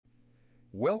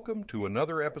Welcome to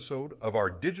another episode of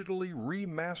our digitally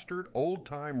remastered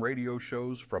old-time radio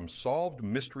shows from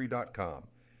SolvedMystery.com.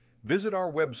 Visit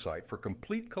our website for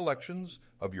complete collections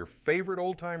of your favorite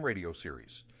old-time radio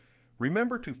series.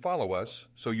 Remember to follow us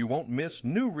so you won't miss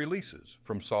new releases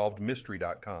from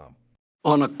SolvedMystery.com.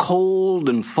 On a cold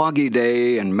and foggy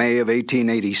day in May of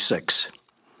 1886,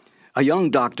 a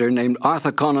young doctor named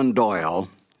Arthur Conan Doyle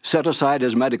set aside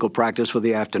his medical practice for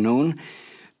the afternoon,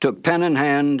 took pen in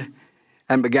hand,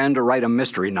 and began to write a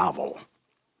mystery novel.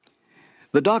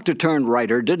 The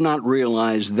doctor-turned-writer did not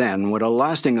realize then what a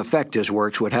lasting effect his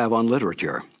works would have on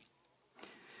literature.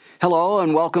 Hello,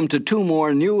 and welcome to two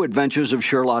more new adventures of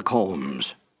Sherlock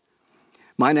Holmes.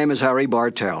 My name is Harry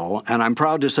Bartell, and I'm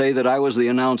proud to say that I was the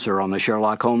announcer on the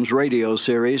Sherlock Holmes radio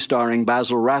series starring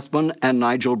Basil Rathbone and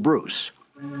Nigel Bruce.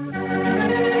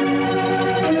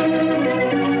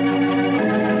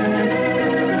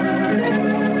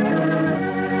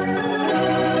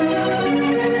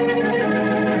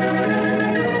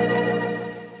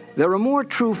 There are more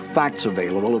true facts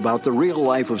available about the real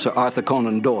life of Sir Arthur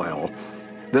Conan Doyle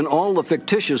than all the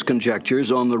fictitious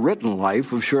conjectures on the written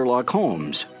life of Sherlock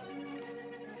Holmes.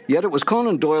 Yet it was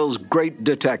Conan Doyle's great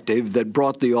detective that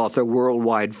brought the author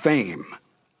worldwide fame.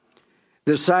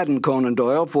 This saddened Conan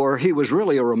Doyle, for he was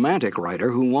really a romantic writer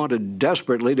who wanted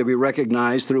desperately to be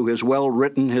recognized through his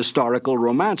well-written historical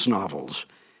romance novels.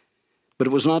 But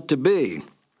it was not to be.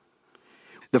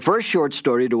 The first short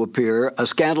story to appear, A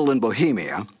Scandal in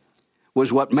Bohemia,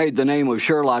 was what made the name of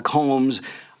Sherlock Holmes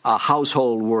a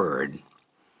household word.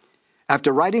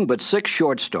 After writing but 6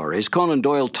 short stories, Conan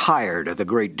Doyle tired of the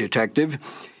great detective.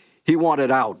 He wanted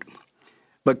out.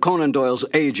 But Conan Doyle's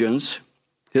agents,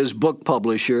 his book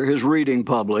publisher, his reading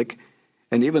public,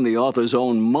 and even the author's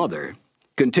own mother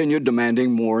continued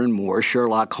demanding more and more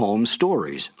Sherlock Holmes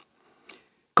stories.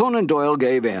 Conan Doyle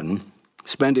gave in,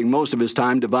 spending most of his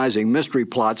time devising mystery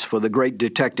plots for the great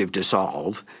detective to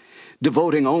solve,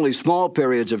 devoting only small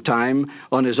periods of time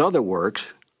on his other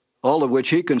works, all of which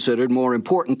he considered more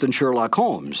important than Sherlock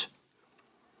Holmes.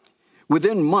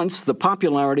 Within months, the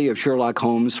popularity of Sherlock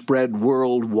Holmes spread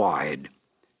worldwide.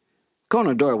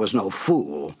 Conan Doyle was no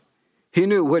fool. He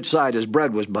knew which side his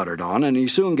bread was buttered on, and he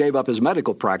soon gave up his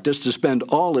medical practice to spend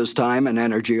all his time and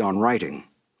energy on writing.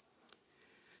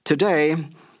 Today,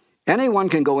 anyone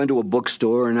can go into a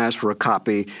bookstore and ask for a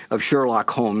copy of Sherlock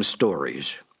Holmes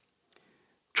stories.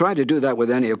 Try to do that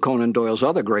with any of Conan Doyle's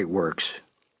other great works.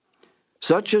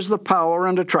 Such is the power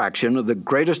and attraction of the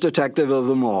greatest detective of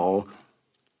them all,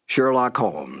 Sherlock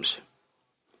Holmes.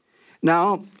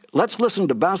 Now, let's listen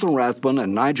to Basil Rathbone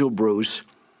and Nigel Bruce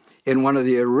in one of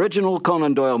the original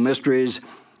Conan Doyle mysteries,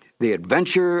 The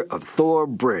Adventure of Thor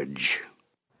Bridge.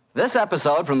 This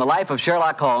episode from the life of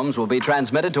Sherlock Holmes will be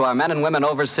transmitted to our men and women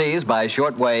overseas by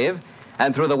shortwave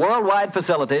and through the worldwide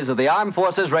facilities of the Armed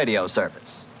Forces Radio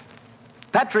Service.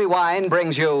 Petri Wine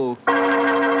brings you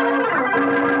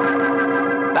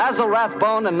Basil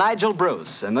Rathbone and Nigel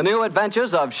Bruce in the new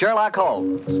adventures of Sherlock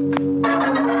Holmes.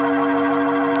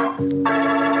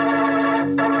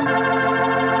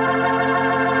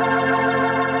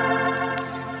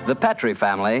 The Petri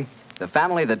family, the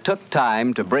family that took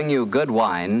time to bring you good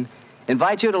wine,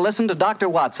 invites you to listen to Dr.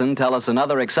 Watson tell us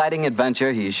another exciting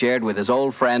adventure he shared with his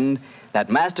old friend, that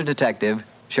master detective,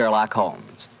 Sherlock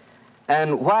Holmes.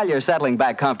 And while you're settling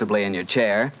back comfortably in your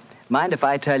chair, mind if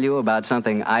I tell you about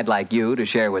something I'd like you to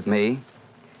share with me?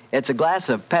 It's a glass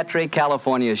of Petri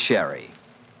California Sherry.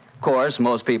 Of course,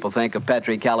 most people think of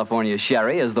Petri California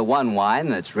Sherry as the one wine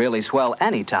that's really swell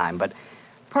any time, but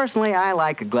personally, I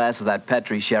like a glass of that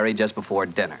Petri Sherry just before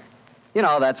dinner. You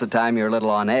know, that's the time you're a little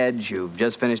on edge, you've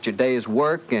just finished your day's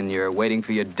work, and you're waiting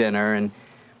for your dinner, and,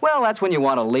 well, that's when you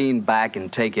want to lean back and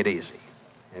take it easy.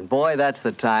 And boy, that's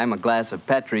the time a glass of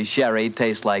Petri Sherry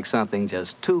tastes like something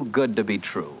just too good to be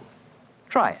true.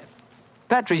 Try it.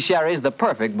 Petri Sherry's the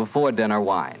perfect before-dinner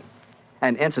wine.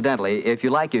 And incidentally, if you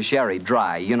like your sherry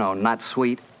dry, you know, not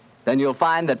sweet, then you'll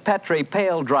find that Petri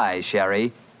Pale Dry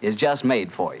Sherry is just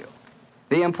made for you.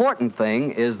 The important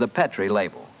thing is the Petri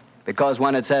label, because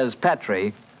when it says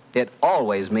Petri, it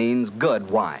always means good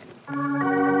wine.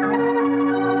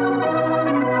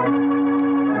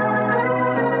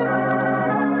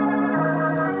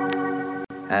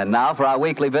 And now for our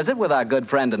weekly visit with our good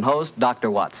friend and host,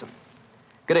 Dr. Watson.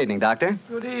 Good evening, Doctor.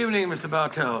 Good evening, Mr.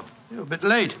 Bartell. You're a bit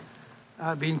late.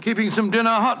 I've been keeping some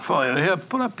dinner hot for you. Here,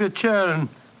 pull up your chair and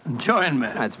join me.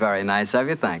 That's very nice of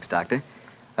you. Thanks, Doctor.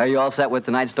 Are you all set with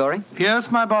tonight's story? Yes,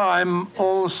 my boy, I'm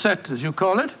all set, as you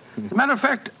call it. As a matter of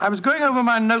fact, I was going over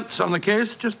my notes on the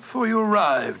case just before you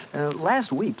arrived.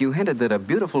 Last week, you hinted that a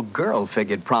beautiful girl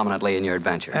figured prominently in your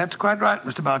adventure. That's quite right,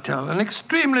 Mr. Bartell. An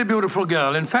extremely beautiful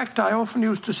girl. In fact, I often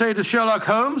used to say to Sherlock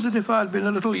Holmes that if I'd been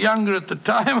a little younger at the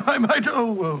time, I might...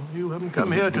 Oh, well, you haven't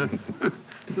come here to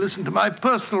listen to my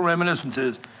personal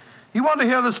reminiscences. You want to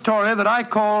hear the story that I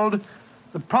called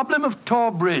The Problem of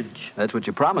Thor Bridge. That's what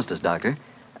you promised us, Doctor.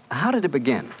 How did it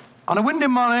begin? On a windy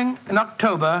morning in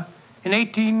October, in the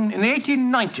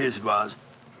 1890s it was.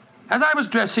 As I was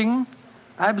dressing,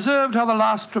 I observed how the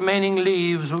last remaining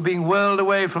leaves were being whirled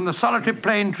away from the solitary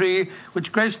plane tree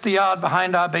which graced the yard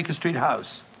behind our Baker Street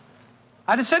house.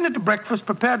 I descended to breakfast,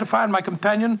 prepared to find my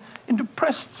companion in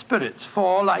depressed spirits,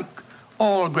 for, like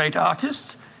all great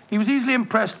artists, he was easily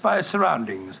impressed by his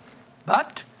surroundings.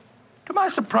 But, to my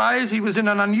surprise, he was in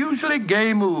an unusually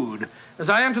gay mood. As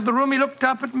I entered the room, he looked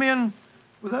up at me and,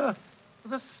 with a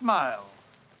smile,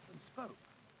 and spoke.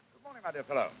 Good morning, my dear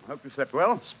fellow. Hope you slept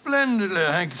well. Splendidly,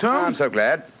 thank you, sir. I'm so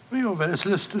glad. Well, you're very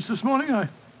solicitous this morning.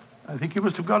 I think you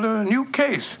must have got a new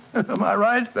case. Am I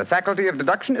right? The faculty of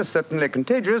deduction is certainly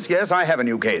contagious. Yes, I have a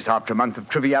new case. After a month of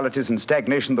trivialities and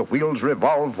stagnation, the wheels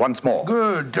revolve once more.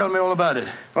 Good. Tell me all about it.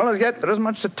 Well, as yet, there isn't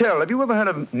much to tell. Have you ever heard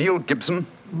of Neil Gibson?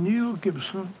 Neil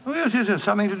Gibson? Oh, yes, it has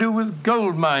something to do with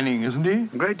gold mining, isn't he?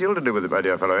 A great deal to do with it, my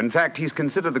dear fellow. In fact, he's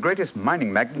considered the greatest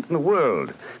mining magnate in the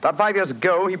world. About 5 years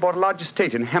ago, he bought a large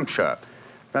estate in Hampshire.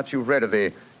 Perhaps you've read of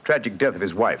the tragic death of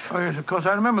his wife. Oh, yes, of course,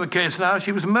 I remember the case now.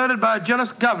 She was murdered by a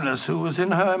jealous governess who was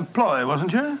in her employ,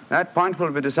 wasn't she? That point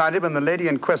will be decided when the lady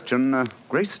in question,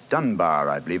 Grace Dunbar,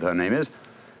 I believe her name is,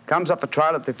 comes up for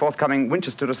trial at the forthcoming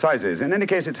Winchester Assizes. In any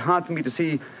case, it's hard for me to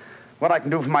see what I can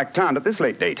do for my client at this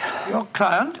late date. Your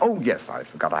client? Oh, yes, I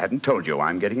forgot I hadn't told you.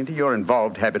 I'm getting into your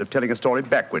involved habit of telling a story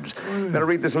backwards. Better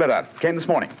read this letter. Came this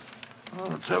morning. Oh,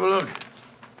 let's have a look.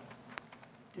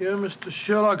 Dear Mr.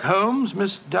 Sherlock Holmes,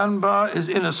 Miss Dunbar is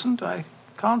innocent. I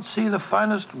can't see the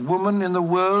finest woman in the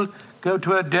world go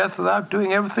to her death without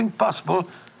doing everything possible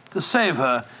to save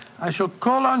her. I shall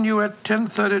call on you at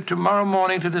 10:30 tomorrow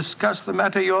morning to discuss the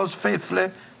matter. Yours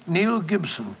faithfully, Neil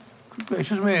Gibson. Good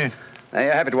gracious me. There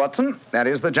you have it, Watson. That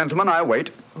is the gentleman I'll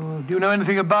wait. Do you know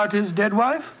anything about his dead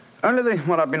wife? Only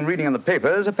what I've been reading in the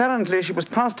papers. Apparently she was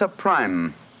past her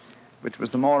prime, which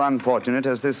was the more unfortunate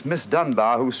as this Miss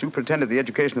Dunbar, who superintended the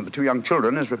education of the two young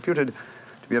children, is reputed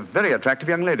to be a very attractive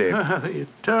young lady. The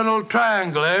eternal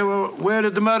triangle, eh? Well, where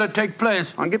did the murder take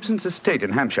place? On Gibson's estate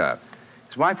in Hampshire.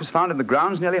 His wife was found in the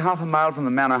grounds nearly half a mile from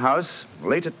the manor house,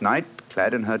 late at night,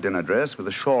 clad in her dinner dress, with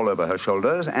a shawl over her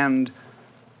shoulders, and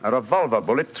a revolver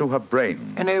bullet through her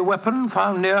brain. Any weapon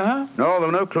found near her? No, there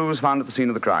were no clues found at the scene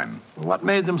of the crime. What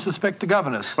made them suspect the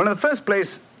governess? Well, in the first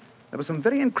place, there was some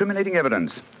very incriminating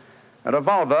evidence. A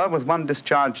revolver with one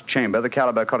discharged chamber, the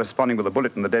caliber corresponding with a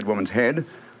bullet in the dead woman's head,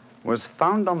 was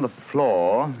found on the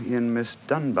floor in Miss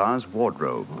Dunbar's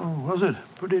wardrobe. Oh, was it?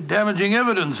 Pretty damaging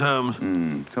evidence,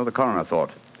 Holmes. So the coroner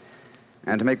thought.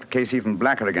 And to make the case even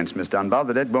blacker against Miss Dunbar,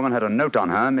 the dead woman had a note on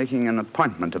her making an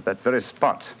appointment at that very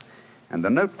spot. And the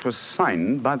note was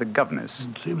signed by the governess.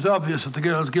 It seems obvious that the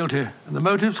girl's guilty, and the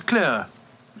motive's clear.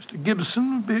 Mr.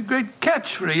 Gibson would be a great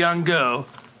catch for a young girl.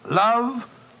 Love,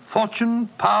 fortune,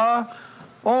 power,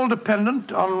 all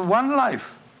dependent on one life.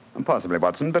 Possibly,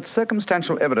 Watson, but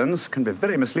circumstantial evidence can be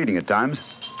very misleading at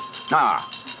times.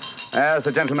 As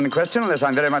the gentleman in question, unless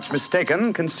I'm very much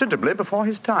mistaken, considerably before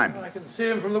his time. I can see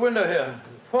him from the window here.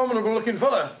 Formidable-looking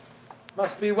fellow.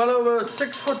 Must be well over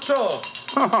 6 foot tall.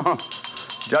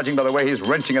 Judging by the way he's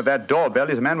wrenching at that doorbell,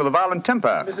 he's a man with a violent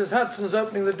temper. Mrs. Hudson's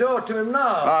opening the door to him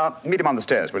now. Meet him on the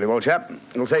stairs, will you, old chap?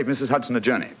 It'll save Mrs. Hudson a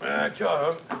journey.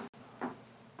 Sure.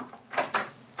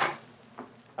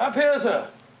 Up here, sir.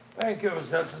 Thank you, Mrs.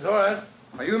 Hudson. All right.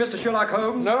 Are you Mr. Sherlock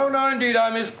Holmes? No, indeed.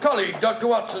 I'm his colleague, Dr.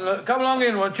 Watson. Come along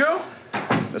in, won't you?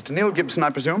 Mr. Neil Gibson, I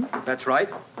presume? That's right.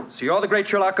 So you're the great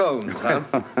Sherlock Holmes, huh?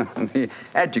 The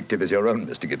adjective is your own,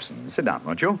 Mr. Gibson. Sit down,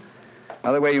 won't you?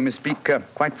 By the way, you may speak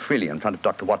quite freely in front of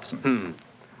Dr. Watson.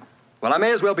 Well, I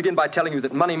may as well begin by telling you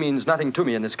that money means nothing to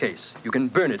me in this case. You can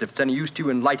burn it if it's any use to you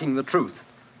in lighting the truth.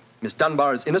 Miss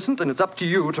Dunbar is innocent, and it's up to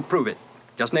you to prove it.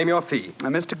 Just name your fee.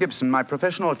 Mr. Gibson, my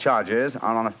professional charges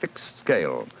are on a fixed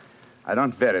scale. I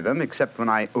don't vary them except when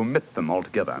I omit them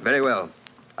altogether. Very well.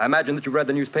 I imagine that you've read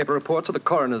the newspaper reports of the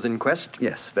coroner's inquest.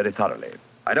 Yes, very thoroughly.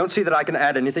 I don't see that I can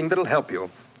add anything that'll help you.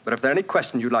 But if there are any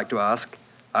questions you'd like to ask,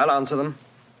 I'll answer them.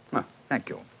 Well, thank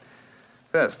you.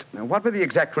 First, what were the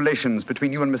exact relations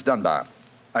between you and Miss Dunbar?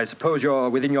 I suppose you're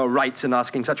within your rights in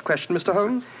asking such a question, Mr.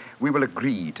 Holmes? We will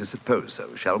agree to suppose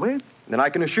so, shall we? Then I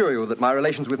can assure you that my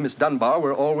relations with Miss Dunbar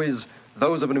were always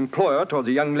those of an employer towards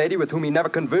a young lady with whom he never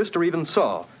conversed or even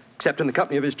saw, except in the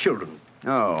company of his children.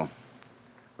 Oh.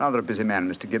 Rather a busy man,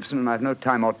 Mr. Gibson, and I've no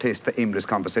time or taste for aimless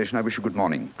conversation. I wish you good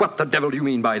morning. What the devil do you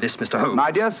mean by this, Mr. Holmes? My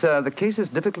dear sir, the case is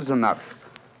difficult enough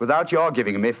without your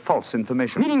giving me false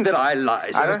information. Meaning that I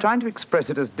lie, sir? I was trying to express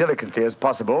it as delicately as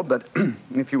possible, but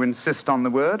if you insist on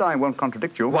the word, I won't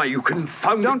contradict you. Why, you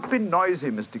confounded... Don't be noisy,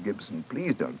 Mr. Gibson.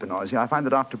 Please don't be noisy. I find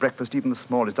that after breakfast, even the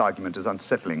smallest argument is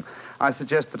unsettling. I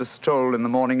suggest that a stroll in the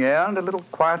morning air and a little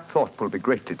quiet thought will be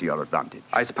greatly to your advantage.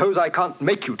 I suppose I can't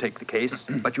make you take the case,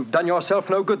 but you've done yourself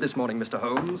no good this morning, Mr.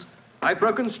 Holmes. I've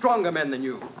broken stronger men than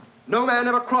you. No man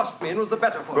ever crossed me and was the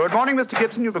better for it. Good morning, Mr.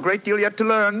 Gibson. You've a great deal yet to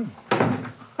learn.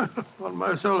 Well,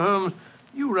 my soul, Holmes,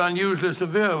 you were unusually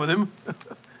severe with him.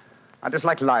 I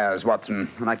dislike liars, Watson,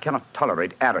 and I cannot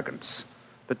tolerate arrogance,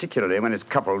 particularly when it's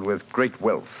coupled with great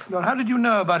wealth. Well, how did you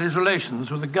know about his relations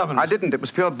with the governor? I didn't. It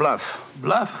was pure bluff.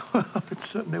 Bluff? It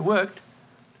certainly worked.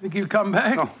 Think he'll come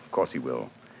back? Oh, of course he will.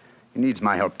 He needs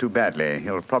my help too badly.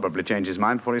 He'll probably change his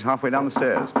mind before he's halfway down the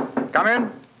stairs. Come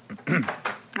in.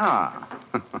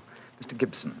 Mr.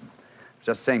 Gibson.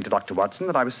 Just saying to Dr. Watson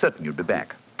that I was certain you'd be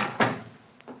back.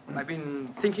 I've been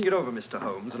thinking it over, Mr.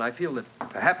 Holmes, and I feel that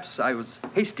perhaps I was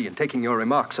hasty in taking your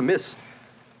remarks amiss.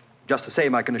 Just the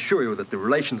same, I can assure you that the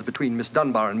relations between Miss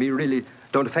Dunbar and me really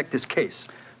don't affect this case.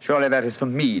 Surely that is for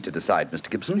me to decide, Mr.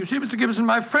 Gibson. You see, Mr. Gibson,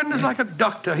 my friend is like a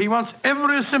doctor. He wants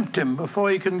every symptom before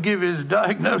he can give his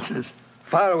diagnosis.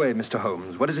 Fire away, Mr.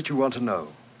 Holmes. What is it you want to know?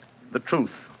 The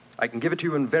truth. I can give it to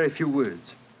you in very few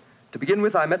words. To begin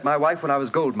with, I met my wife when I was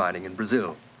gold mining in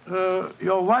Brazil.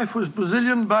 Your wife was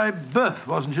Brazilian by birth,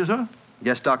 wasn't she, sir?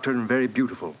 Yes, doctor, and very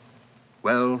beautiful.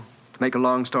 Well, to make a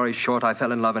long story short, I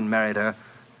fell in love and married her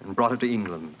and brought her to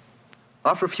England.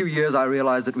 After a few years, I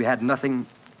realized that we had nothing,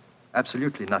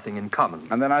 absolutely nothing in common.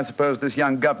 And then I suppose this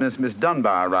young governess, Miss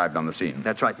Dunbar, arrived on the scene.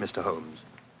 That's right, Mr. Holmes.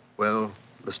 Well,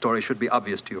 the story should be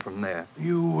obvious to you from there.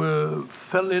 You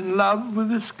fell in love with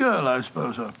this girl, I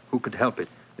suppose, sir? Who could help it?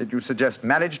 Did you suggest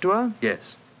marriage to her?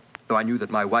 Yes, though I knew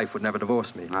that my wife would never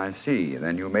divorce me. I see.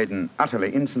 Then you made an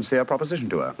utterly insincere proposition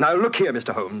to her. Now, look here,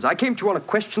 Mr. Holmes. I came to you on a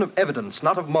question of evidence,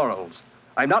 not of morals.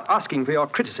 I'm not asking for your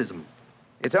criticism.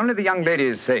 It's only the young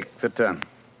lady's sake that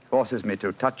forces me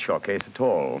to touch your case at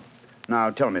all. Now,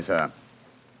 tell me, sir,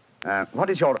 what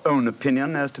is your own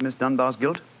opinion as to Miss Dunbar's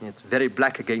guilt? It's very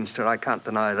black against her, I can't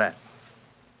deny that.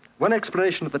 One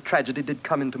explanation of the tragedy did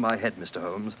come into my head, Mr.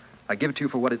 Holmes. I give it to you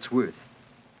for what it's worth.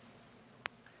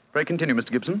 Pray continue,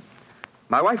 Mr. Gibson.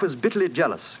 My wife was bitterly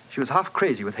jealous. She was half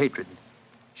crazy with hatred.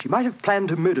 She might have planned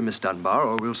to murder Miss Dunbar,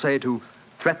 or we'll say to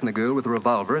threaten the girl with a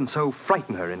revolver and so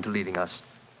frighten her into leaving us.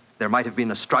 There might have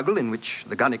been a struggle in which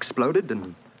the gun exploded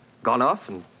and gone off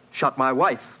and shot my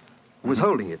wife, who was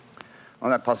holding it.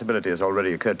 Well, that possibility has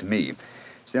already occurred to me.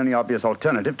 It's the only obvious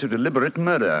alternative to deliberate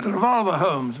murder. The revolver,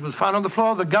 Holmes, was found on the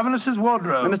floor of the governess's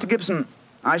wardrobe. Now, Mr. Gibson,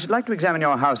 I should like to examine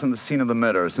your house and the scene of the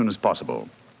murder as soon as possible.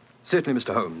 Certainly,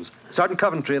 Mr. Holmes. Sergeant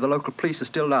Coventry of the local police is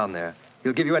still down there.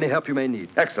 He'll give you any help you may need.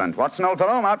 Excellent. Watson, old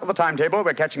fellow, out with the timetable.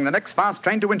 We're catching the next fast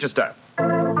train to Winchester.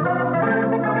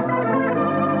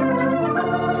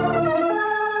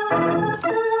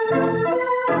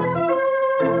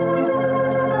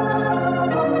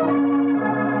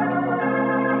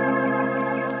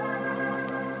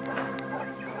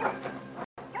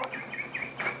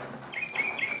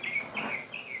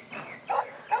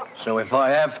 So if I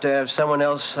have to have someone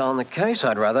else on the case,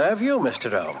 I'd rather have you,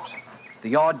 Mr. Holmes. The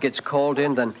yard gets called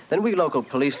in, then we local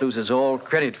police loses all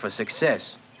credit for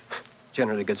success.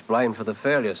 Generally gets blamed for the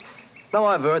failures. Now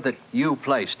I've heard that you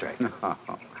play straight.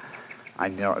 I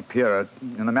do not appear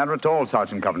in the matter at all,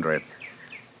 Sergeant Coventry.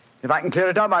 If I can clear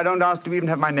it up, I don't ask to even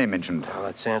have my name mentioned. Well,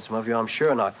 that's handsome of you, I'm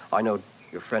sure, and I know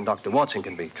your friend Dr. Watson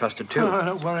can be trusted, too. Oh,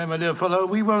 don't worry, my dear fellow.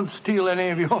 We won't steal any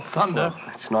of your thunder. Well,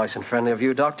 that's nice and friendly of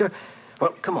you, Doctor.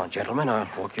 Well, come on, gentlemen. I'll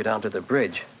walk you down to the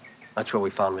bridge. That's where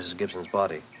we found Mrs. Gibson's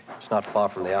body. It's not far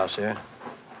from the house here.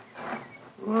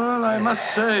 Well, I must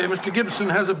say, Mr. Gibson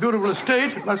has a beautiful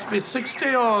estate. It must be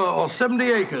 60 or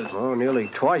 70 acres. Oh, nearly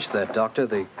twice that, Doctor.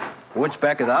 The woods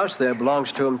back of the house there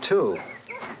belongs to him, too.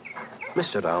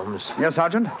 Mr. Holmes. Yes,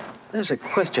 Sergeant? There's a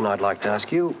question I'd like to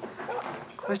ask you.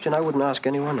 A question I wouldn't ask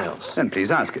anyone else. Then please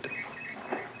ask it.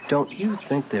 Don't you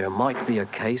think there might be a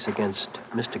case against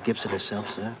Mr. Gibson himself,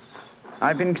 sir?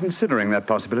 I've been considering that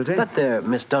possibility. That there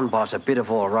Miss Dunbar's a bit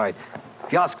of all right.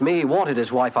 If you ask me, he wanted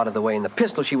his wife out of the way, and the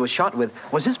pistol she was shot with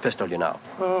was his pistol, you know.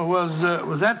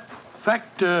 Was that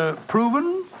fact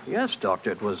proven? Yes, Doctor.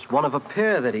 It was one of a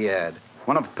pair that he had.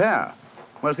 One of a pair?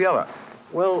 Where's the other?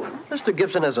 Well, Mr.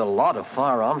 Gibson has a lot of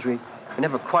firearms. We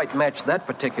never quite matched that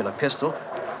particular pistol,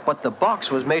 but the box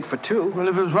was made for two. Well,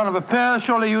 if it was one of a pair,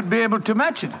 surely you'd be able to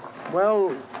match it.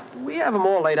 Well, we have them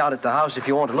all laid out at the house if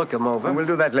you want to look them over. Well, we'll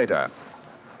do that later.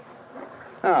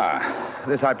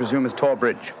 This, I presume, is Tor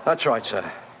Bridge. That's right, sir.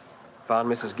 Found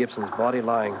Mrs. Gibson's body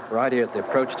lying right here at the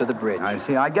approach to the bridge. I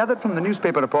see. I gathered from the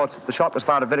newspaper reports that the shot was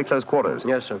fired at very close quarters.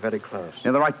 Yes, sir, very close.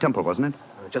 Near the right temple, wasn't it?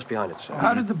 Just behind it, sir.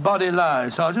 How did the body lie,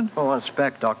 Sergeant? Oh, on its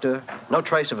back, Doctor. No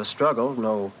trace of a struggle,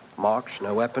 no marks,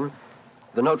 no weapon.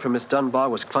 The note from Miss Dunbar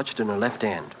was clutched in her left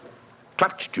hand.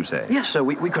 Clutched, you say? Yes, sir.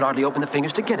 We could hardly open the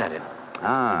fingers to get at it.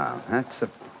 That's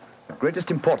of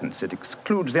greatest importance. It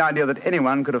excludes the idea that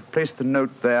anyone could have placed the note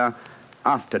there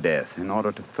after death in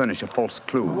order to furnish a false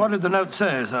clue. What did the note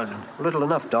say, Sergeant? Little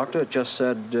enough, Doctor. It just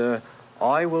said,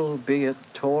 I will be at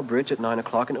Tor Bridge at 9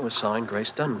 o'clock, and it was signed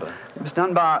Grace Dunbar. Did Miss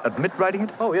Dunbar admit writing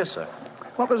it? Oh, yes, sir.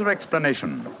 What was her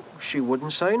explanation? She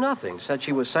wouldn't say nothing. Said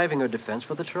she was saving her defense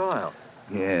for the trial.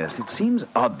 Yes, it seems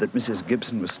odd that Mrs.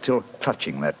 Gibson was still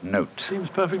clutching that note. Seems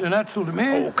perfectly natural to me.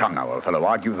 Oh, come now, old fellow.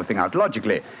 Argue the thing out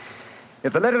logically.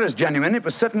 If the letter is genuine, it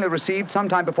was certainly received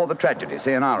sometime before the tragedy,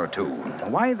 say an hour or two.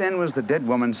 Why then was the dead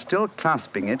woman still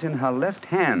clasping it in her left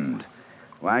hand?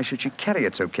 Why should she carry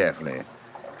it so carefully?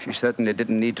 She certainly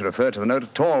didn't need to refer to the note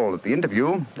at all at the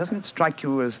interview. Doesn't it strike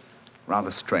you as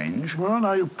rather strange? Well,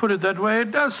 now you put it that way,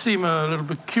 it does seem a little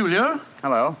peculiar.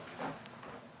 Hello.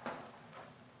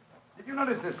 Did you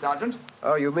notice this, Sergeant?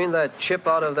 Oh, you mean that chip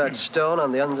out of that stone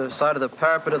on the underside of the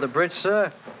parapet of the bridge,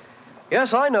 sir?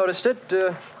 Yes, I noticed it.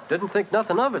 Didn't think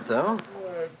nothing of it, though.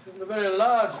 It's a very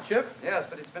large chip. Yes,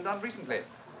 but it's been done recently.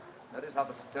 That is how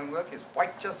the stonework is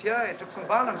white just here. It took some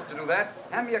violence to do that.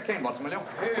 Hand me your cane, Watson, will you?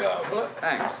 Here you are, Bullet.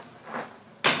 Thanks.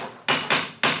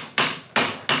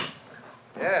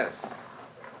 Yes.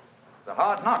 It's a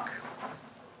hard knock.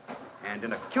 And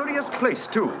in a curious place,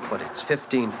 too. But it's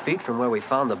 15 feet from where we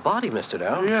found the body, Mr.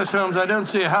 Dow. Yes, Holmes, I don't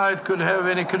see how it could have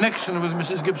any connection with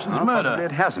Mrs. Gibson's murder. Possibly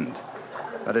it hasn't.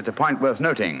 But it's a point worth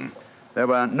noting. There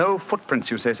were no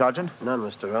footprints, you say, Sergeant? None,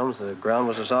 Mr. Holmes. The ground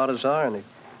was as hard as iron. It's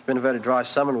been a very dry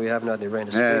summer, and we haven't had any rain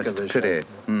to speak Yes, of it's this a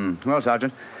pity. Well,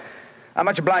 Sergeant, I'm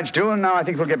much obliged to you, and now I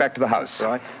think we'll get back to the house.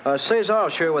 Right. Cesar will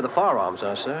show you where the firearms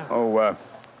are, sir. Oh,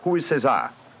 who is Cesar?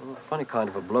 Oh, funny kind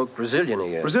of a bloke. Brazilian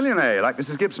he is. Brazilian, eh? Like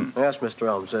Mrs. Gibson? Yes, Mr.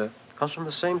 Holmes. Comes from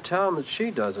the same town that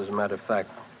she does, as a matter of fact.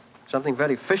 Something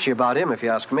very fishy about him, if you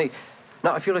ask me.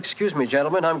 Now, if you'll excuse me,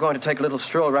 gentlemen, I'm going to take a little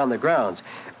stroll around the grounds.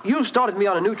 You started me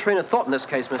on a new train of thought in this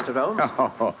case, Mr. Holmes.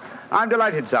 Oh, I'm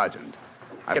delighted, Sergeant.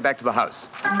 I'll get back to the house.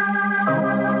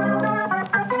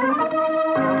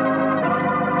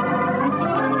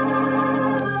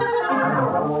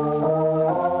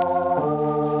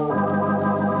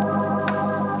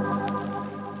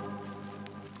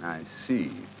 I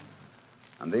see.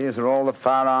 And these are all the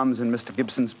firearms in Mr.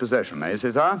 Gibson's possession, eh,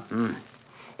 Cesar?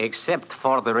 Except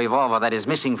for the revolver that is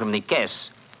missing from the case.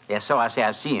 Yes, so I say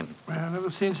I see him. I've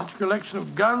never seen such a collection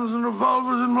of guns and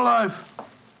revolvers in my life.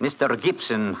 Mr.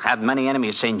 Gibson had many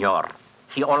enemies, senor.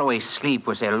 He always sleep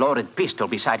with a loaded pistol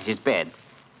beside his bed.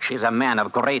 He's a man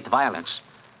of great violence.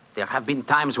 There have been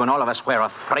times when all of us were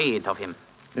afraid of him.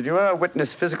 Did you ever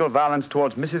witness physical violence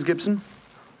towards Mrs. Gibson?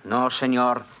 No,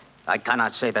 senor. I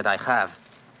cannot say that I have.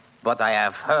 But I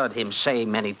have heard him say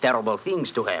many terrible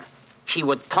things to her. He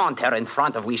would taunt her in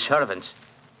front of we servants.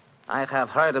 I have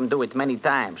heard him do it many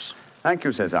times. Thank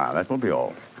you, Cesar. That will be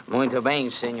all. Muito bem,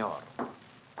 senor.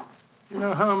 You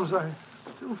know, Holmes, I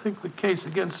still think the case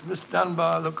against Miss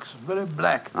Dunbar looks very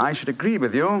black. I should agree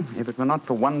with you if it were not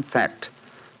for one fact.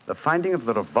 The finding of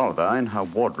the revolver in her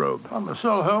wardrobe. On the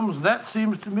soul, Holmes, that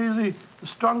seems to me the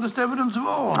strongest evidence of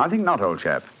all. I think not, old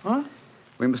chap. Huh?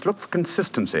 We must look for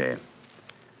consistency.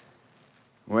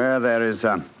 Where there is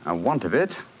a want of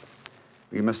it,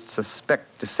 we must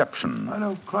suspect deception. I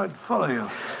don't quite follow you.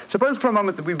 Suppose for a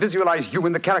moment that we visualize you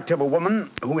in the character of a woman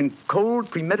who in cold,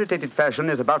 premeditated fashion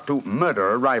is about to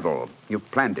murder a rival.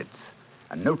 You've planned it.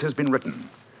 A note has been written.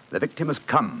 The victim has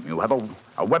come. You have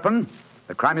a weapon.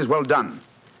 The crime is well done.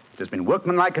 It has been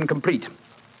workmanlike and complete.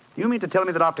 Do you mean to tell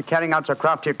me that after carrying out so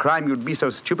crafty a crime, you'd be so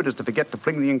stupid as to forget to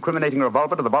fling the incriminating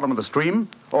revolver to the bottom of the stream?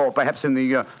 Or perhaps in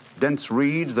the dense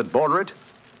reeds that border it?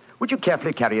 Would you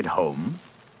carefully carry it home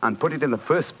and put it in the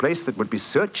first place that would be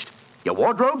searched? Your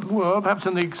wardrobe? Well, perhaps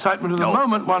in the excitement of the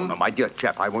moment, one... No, my dear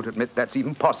chap, I won't admit that's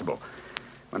even possible.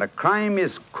 When a crime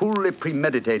is coolly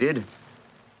premeditated,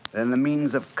 then the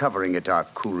means of covering it are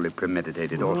coolly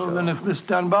premeditated also. Well, then if Miss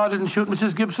Dunbar didn't shoot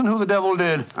Mrs. Gibson, who the devil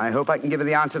did? I hope I can give you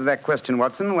the answer to that question,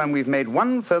 Watson, when we've made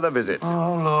one further visit.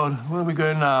 Oh, Lord. Where are we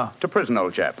going now? To prison,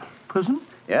 old chap. Prison?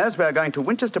 Yes, we're going to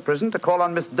Winchester Prison to call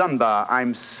on Miss Dunbar.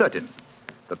 I'm certain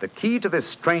that the key to this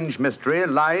strange mystery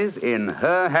lies in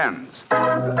her hands.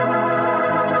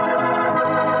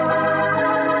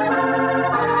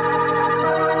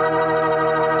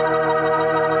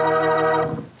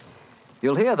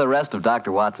 You'll hear the rest of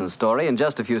Dr. Watson's story in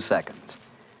just a few seconds.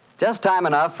 Just time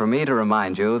enough for me to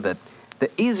remind you that the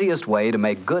easiest way to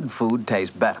make good food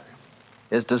taste better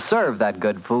is to serve that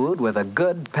good food with a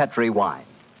good Petri wine.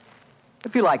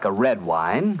 If you like a red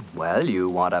wine, well, you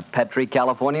want a Petri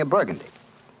California Burgundy.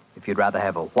 If you'd rather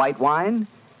have a white wine,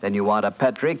 then you want a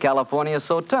Petri California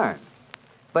Sauterne.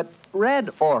 But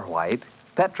red or white,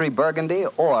 Petri Burgundy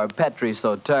or Petri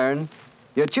Sauterne,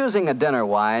 you're choosing a dinner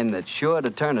wine that's sure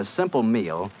to turn a simple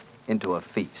meal into a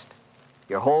feast.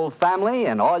 Your whole family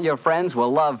and all your friends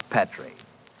will love Petri,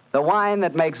 the wine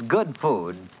that makes good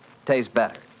food taste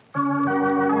better.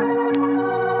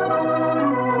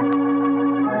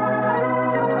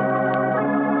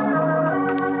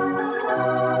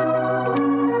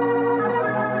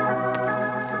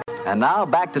 And now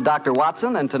back to Dr.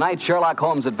 Watson and tonight's Sherlock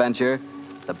Holmes adventure,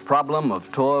 The Problem of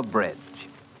Thor Bridge.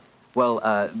 Well,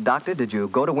 Doctor, did you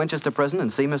go to Winchester Prison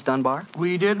and see Miss Dunbar?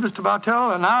 We did, Mr.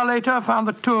 Bartell. An hour later, I found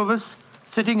the two of us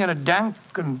sitting in a dank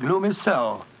and gloomy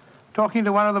cell, talking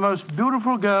to one of the most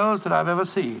beautiful girls that I've ever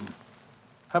seen.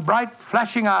 Her bright,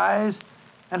 flashing eyes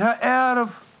and her air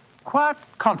of quiet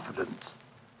confidence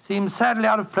seemed sadly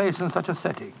out of place in such a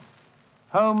setting.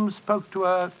 Holmes spoke to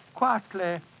her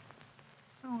quietly,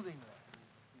 soothingly.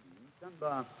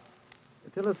 Dunbar,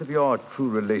 tell us of your true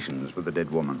relations with the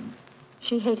dead woman.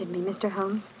 She hated me, Mr.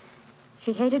 Holmes.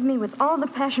 She hated me with all the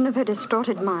passion of her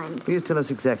distorted mind. Please tell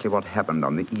us exactly what happened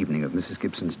on the evening of Mrs.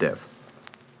 Gibson's death.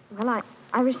 Well,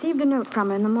 I received a note from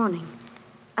her in the morning.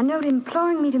 A note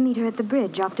imploring me to meet her at the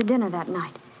bridge after dinner that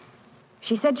night.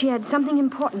 She said she had something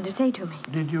important to say to me.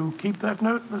 Did you keep that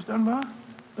note, Miss Dunbar?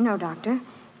 No, Doctor.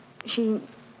 She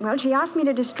asked me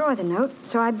to destroy the note,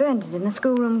 so I burned it in the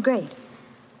schoolroom grate.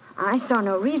 I saw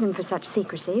no reason for such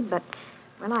secrecy, but,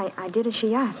 well, I did as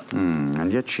she asked.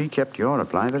 And yet she kept your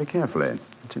reply very carefully.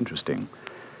 It's interesting.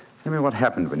 Tell me what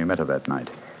happened when you met her that night.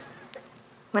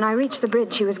 When I reached the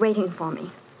bridge, she was waiting for me.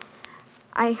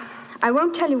 I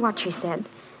won't tell you what she said,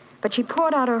 but she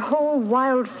poured out her whole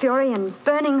wild fury in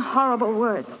burning, horrible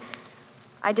words.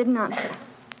 I didn't answer.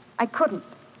 I couldn't.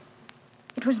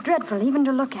 It was dreadful even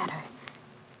to look at her.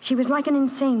 She was like an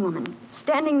insane woman,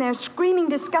 standing there screaming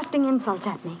disgusting insults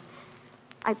at me.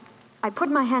 I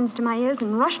put my hands to my ears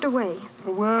and rushed away.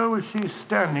 Where was she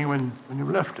standing when you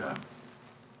left her?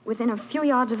 Within a few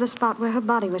yards of the spot where her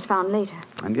body was found later.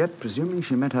 And yet, presuming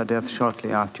she met her death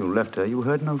shortly after you left her, you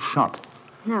heard no shot.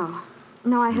 No,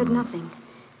 I heard nothing.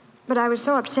 But I was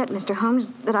so upset, Mr.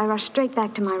 Holmes, that I rushed straight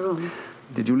back to my room.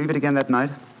 Did you leave it again that night?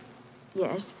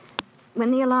 Yes. When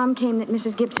the alarm came that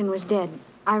Mrs. Gibson was dead,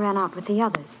 I ran out with the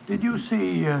others. Did you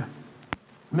see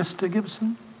Mr.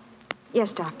 Gibson?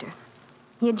 Yes, Doctor.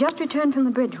 He had just returned from the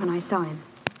bridge when I saw him.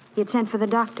 He had sent for the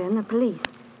doctor and the police.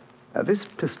 This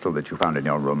pistol that you found in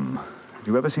your room, have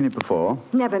you ever seen it before?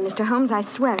 Never, Mr. Holmes, I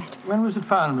swear it. When was it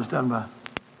found, Miss Dunbar?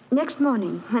 Next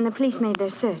morning, when the police made their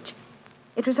search.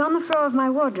 It was on the floor of my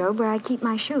wardrobe where I keep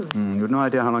my shoes. You had no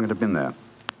idea how long it had been there?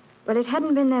 Well, it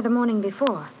hadn't been there the morning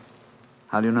before.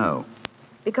 How do you know?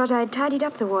 Because I had tidied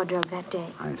up the wardrobe that day.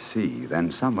 I see.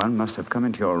 Then someone must have come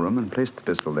into your room and placed the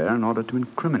pistol there in order to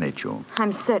incriminate you.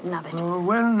 I'm certain of it.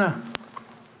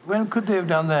 When could they have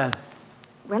done that?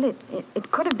 Well,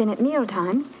 it could have been at meal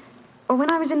times, or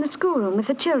when I was in the schoolroom with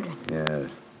the children.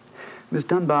 Yes. Miss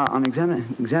Dunbar, on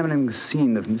examining the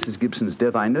scene of Mrs. Gibson's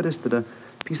death, I noticed that a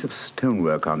piece of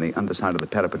stonework on the underside of the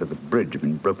parapet of the bridge had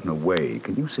been broken away.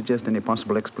 Can you suggest any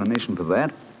possible explanation for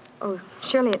that? Oh,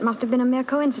 surely it must have been a mere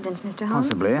coincidence, Mr. Holmes.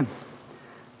 Possibly.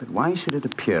 But why should it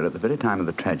appear at the very time of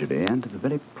the tragedy and at the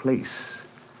very place?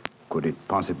 Could it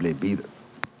possibly be that...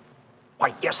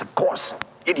 Why, yes, of course.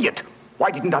 Idiot. Why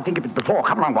didn't I think of it before?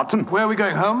 Come on, Watson. Where are we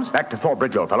going, Holmes? Back to Thor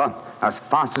Bridge, old fella. As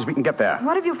fast as we can get there.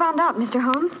 What have you found out, Mr.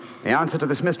 Holmes? The answer to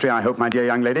this mystery, I hope, my dear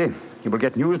young lady. You will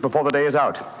get news before the day is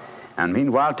out. And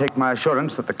meanwhile, take my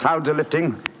assurance that the clouds are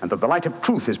lifting and that the light of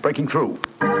truth is breaking through.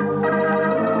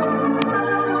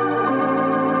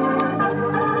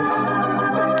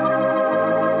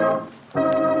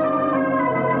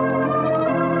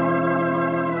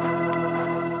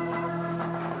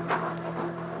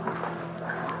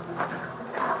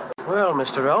 Well,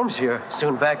 Mr. Holmes, you're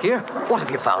soon back here. What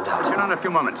have you found out? Sit down a few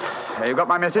moments. You got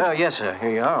my message? Oh, yes, sir. Here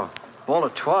you are. Ball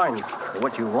of twine.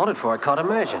 What you wanted for, I can't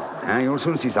imagine. You'll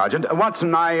soon see, Sergeant.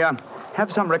 Watson, I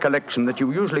have some recollection that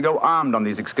you usually go armed on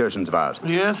these excursions of ours.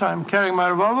 Yes, I'm carrying my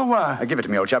revolver. Why? Give it to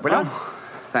me, old chap, will you?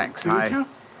 Thanks.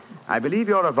 I believe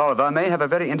your revolver may have a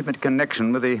very intimate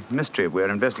connection with the mystery we're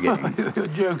investigating. You're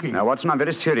joking. Now, Watson, I'm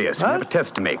very serious. We have a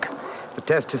test to make. If the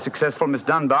test is successful, Miss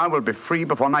Dunbar will be free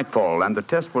before nightfall, and the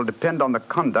test will depend on the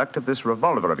conduct of this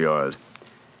revolver of yours.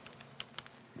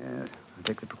 Yes, I'll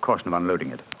take the precaution of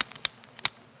unloading it.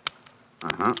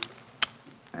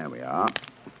 There we are.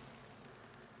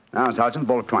 Now, Sergeant,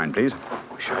 ball of twine, please.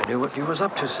 Wish I knew what you was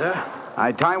up to, sir.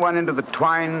 I tie one end of the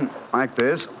twine like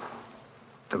this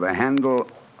to the handle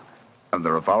of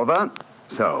the revolver.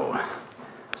 So.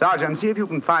 Sergeant, see if you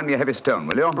can find me a heavy stone,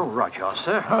 will you? Oh, right, you are,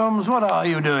 sir. Holmes, what are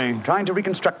you doing? Trying to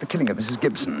reconstruct the killing of Mrs.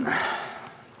 Gibson.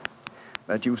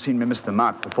 But you've seen me miss the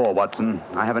mark before, Watson.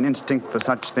 I have an instinct for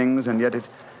such things, and yet it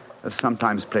has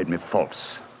sometimes played me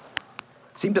false.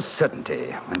 It seemed a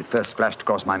certainty when it first flashed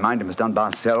across my mind in Miss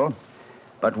Dunbar's cell.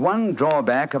 But one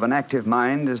drawback of an active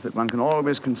mind is that one can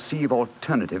always conceive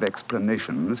alternative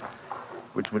explanations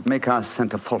which would make our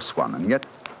scent a false one. And yet,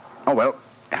 oh well,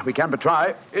 we can but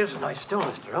try. Here's a nice stone,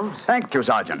 Mr. Holmes. Thank you,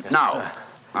 Sergeant. Yes, now, sir.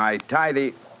 I tie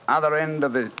the other end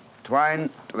of the twine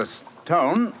to the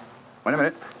stone. Wait a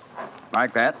minute.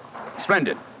 Like that.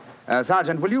 Splendid.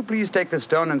 Sergeant, will you please take this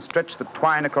stone and stretch the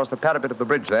twine across the parapet of the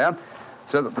bridge there,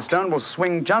 so that the stone will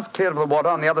swing just clear of the water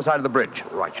on the other side of the bridge?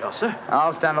 Right, you are, sir.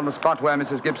 I'll stand on the spot where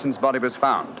Mrs. Gibson's body was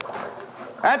found.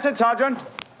 That's it, Sergeant.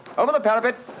 Over the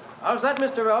parapet. How's that,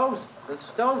 Mr. Holmes? The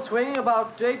stone swinging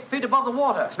about 8 feet above the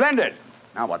water. Splendid.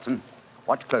 Now, Watson,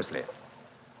 watch closely.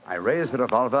 I raise the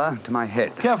revolver to my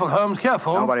head. Careful, Holmes,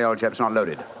 careful. Don't worry, old chap, it's not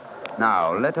loaded.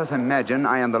 Now, let us imagine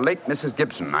I am the late Mrs.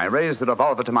 Gibson. I raise the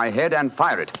revolver to my head and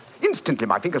fire it. Instantly,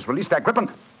 my fingers release their grip and...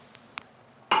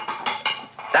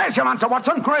 There's your answer,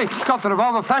 Watson. Great Scott, the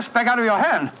revolver flashed back out of your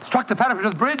hand, struck the parapet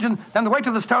of the bridge, and then the weight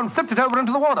of the stone flipped it over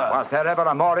into the water. Was there ever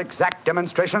a more exact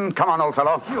demonstration? Come on, old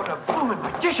fellow. You're a bloomin'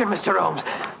 magician, Mr. Holmes.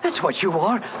 That's what you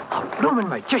are. A bloomin'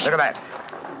 magician. Look at that.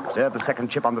 Observe the second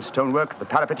chip on the stonework, the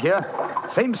parapet here.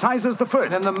 Same size as the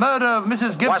first. Then the murder of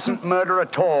Mrs. Gibson... Wasn't murder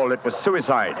at all. It was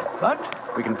suicide.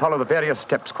 What? We can follow the various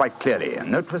steps quite clearly. A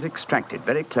note was extracted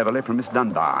very cleverly from Miss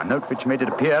Dunbar, a note which made it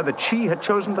appear that she had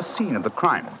chosen the scene of the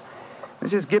crime.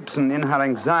 Mrs. Gibson, in her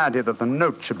anxiety that the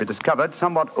note should be discovered,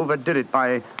 somewhat overdid it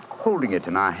by holding it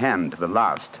in her hand to the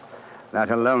last.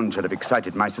 That alone should have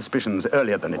excited my suspicions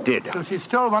earlier than it did. So she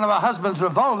stole one of her husband's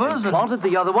revolvers And planted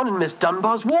the other one in Miss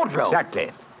Dunbar's wardrobe.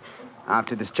 Exactly.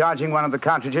 After discharging one of the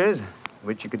cartridges,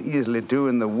 which you could easily do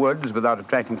in the woods without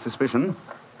attracting suspicion,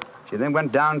 she then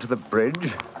went down to the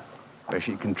bridge, where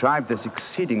she contrived this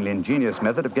exceedingly ingenious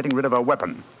method of getting rid of her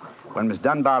weapon. When Miss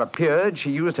Dunbar appeared,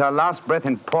 she used her last breath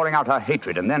in pouring out her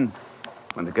hatred, and then,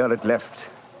 when the girl had left,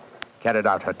 carried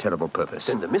out her terrible purpose.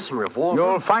 Then the missing revolver...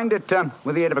 You'll find it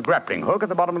with the aid of a grappling hook at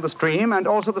the bottom of the stream, and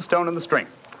also the stone and the string,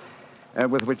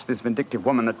 with which this vindictive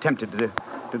woman attempted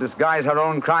to disguise her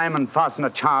own crime and fasten a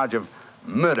charge of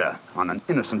murder on an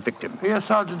innocent victim. Yes,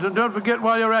 Sergeant, and don't forget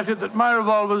while you're at it that my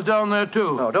revolver's down there,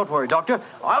 too. Oh, don't worry, Doctor.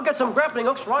 I'll get some grappling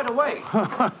hooks right away.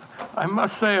 I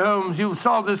must say, Holmes, you've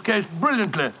solved this case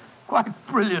brilliantly. Quite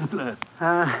brilliantly.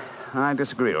 I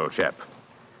disagree, old chap.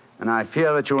 And I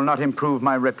fear that you'll not improve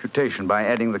my reputation by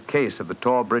adding the case of the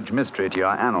Thor Bridge mystery to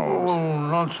your annals. Oh,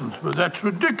 nonsense, but that's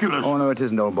ridiculous. Oh, no, it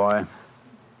isn't, old boy.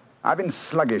 I've been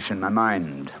sluggish in my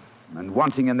mind and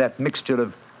wanting in that mixture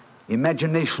of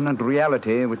imagination and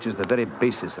reality, which is the very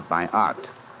basis of my art.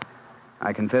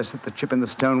 I confess that the chip in the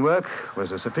stonework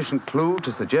was a sufficient clue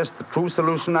to suggest the true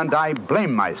solution, and I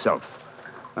blame myself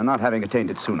for not having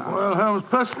attained it sooner. Well, Holmes,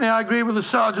 personally, I agree with the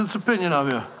sergeant's opinion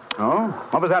of you. Oh?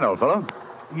 What was that, old fellow?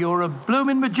 You're a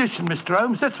blooming magician, Mr.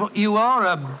 Holmes. That's what you are,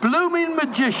 a blooming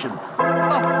magician.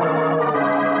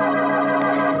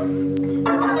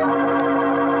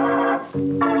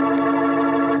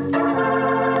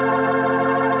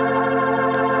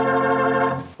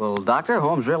 Well, Doctor,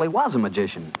 Holmes really was a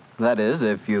magician. That is,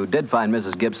 if you did find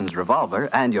Mrs. Gibson's revolver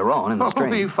and your own in the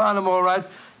stream. Oh, you found them all right.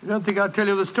 You don't think I'll tell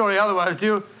you the story otherwise,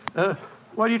 do you?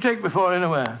 What do you take me for,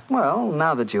 anyway? Well,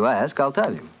 now that you ask, I'll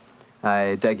tell you.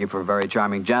 I take you for a very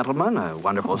charming gentleman, a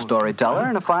wonderful storyteller,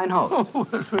 and a fine host. Oh,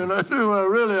 yes, well, I do.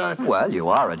 Really. Well, you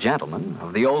are a gentleman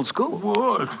of the old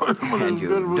school. And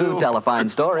you do tell a fine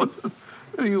story.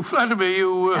 You flatter me,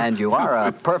 you... And you are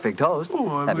a perfect host.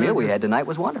 That meal we had tonight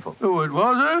was wonderful. Oh, it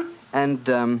was, eh?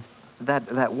 And,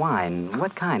 that wine,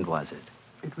 what kind was it?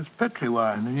 It was Petri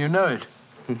wine, and you know it.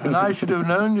 And I should have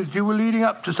known that you were leading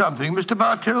up to something. Mr.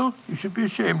 Bartell, you should be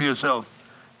ashamed of yourself.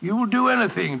 You will do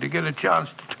anything to get a chance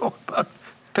to talk about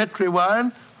Petri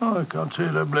wine. Oh, I can't say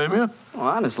that I blame you. Well,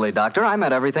 honestly, Doctor, I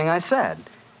meant everything I said.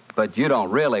 But you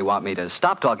don't really want me to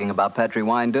stop talking about Petri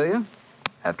wine, do you?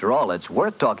 After all, it's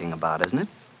worth talking about, isn't it?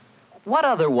 What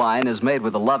other wine is made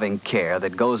with the loving care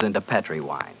that goes into Petri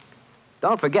wine?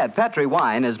 Don't forget, Petri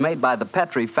wine is made by the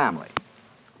Petri family.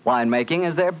 Winemaking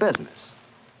is their business.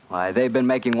 Why, they've been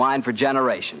making wine for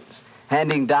generations,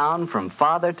 handing down from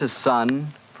father to son,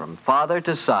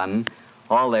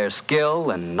 all their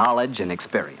skill and knowledge and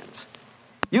experience.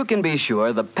 You can be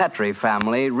sure the Petri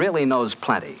family really knows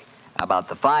plenty about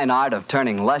the fine art of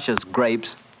turning luscious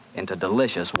grapes into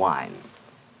delicious wine.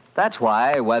 That's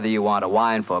why, whether you want a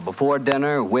wine for before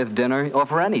dinner, with dinner, or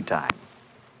for any time,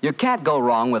 you can't go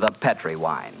wrong with a Petri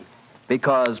wine,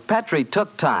 because Petri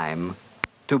took time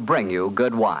to bring you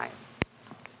good wine.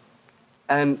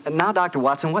 And now, Dr.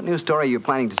 Watson, what new story are you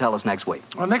planning to tell us next week?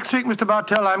 Well, next week, Mr.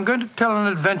 Bartell, I'm going to tell an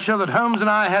adventure that Holmes and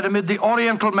I had amid the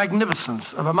oriental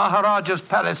magnificence of a Maharaja's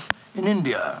palace in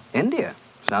India. India?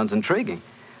 Sounds intriguing.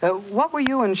 What were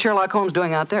you and Sherlock Holmes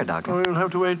doing out there, Doctor? Well, we'll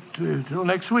have to wait till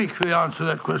next week for the answer to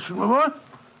that question, my boy.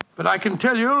 But I can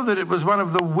tell you that it was one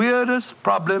of the weirdest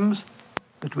problems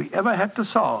that we ever had to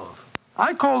solve.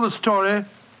 I call the story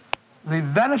The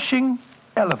Vanishing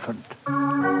Elephant.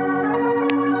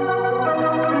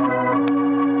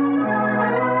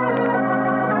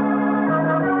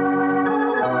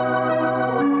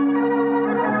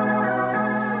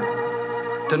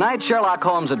 Tonight's Sherlock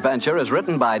Holmes adventure is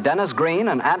written by Dennis Green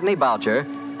and Anthony Boucher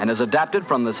and is adapted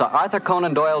from the Sir Arthur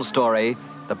Conan Doyle story,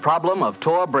 The Problem of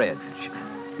Thor Bridge.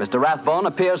 Mr. Rathbone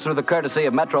appears through the courtesy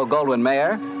of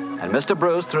Metro-Goldwyn-Mayer, and Mr.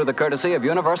 Bruce through the courtesy of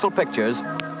Universal Pictures,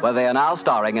 where they are now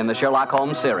starring in the Sherlock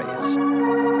Holmes series.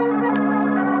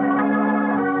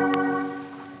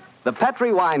 The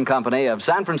Petri Wine Company of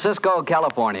San Francisco,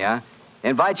 California,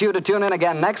 invites you to tune in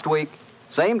again next week,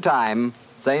 same time,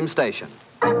 same station.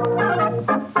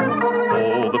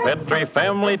 Oh, the Petri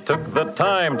family took the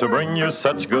time to bring you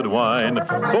such good wine.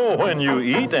 So when you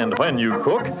eat and when you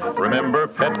cook, remember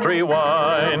Petri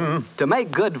wine. To make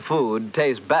good food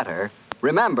taste better,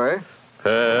 remember...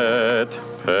 Petri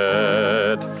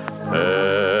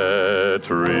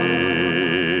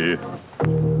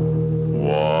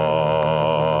wine.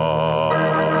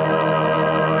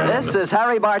 This is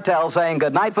Harry Bartell saying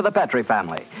goodnight for the Petri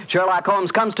family. Sherlock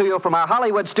Holmes comes to you from our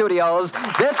Hollywood studios.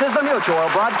 This is the Mutual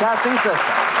Broadcasting System.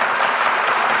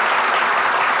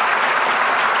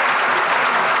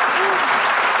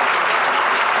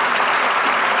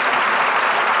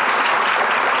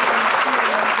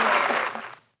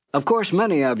 Of course,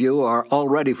 many of you are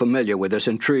already familiar with this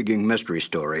intriguing mystery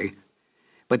story,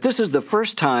 but this is the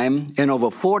first time in over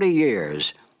 40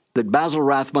 years that Basil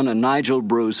Rathbone and Nigel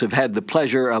Bruce have had the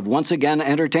pleasure of once again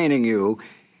entertaining you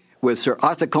with Sir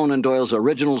Arthur Conan Doyle's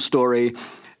original story,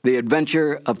 The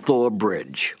Adventure of Thor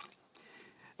Bridge.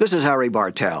 This is Harry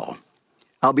Bartell.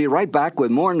 I'll be right back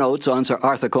with more notes on Sir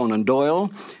Arthur Conan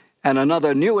Doyle and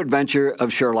another new adventure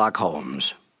of Sherlock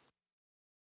Holmes.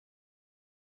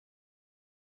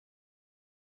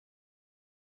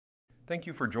 Thank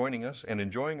you for joining us and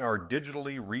enjoying our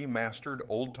digitally remastered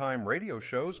old-time radio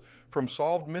shows from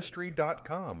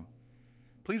SolvedMystery.com.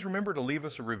 Please remember to leave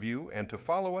us a review and to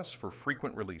follow us for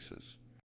frequent releases.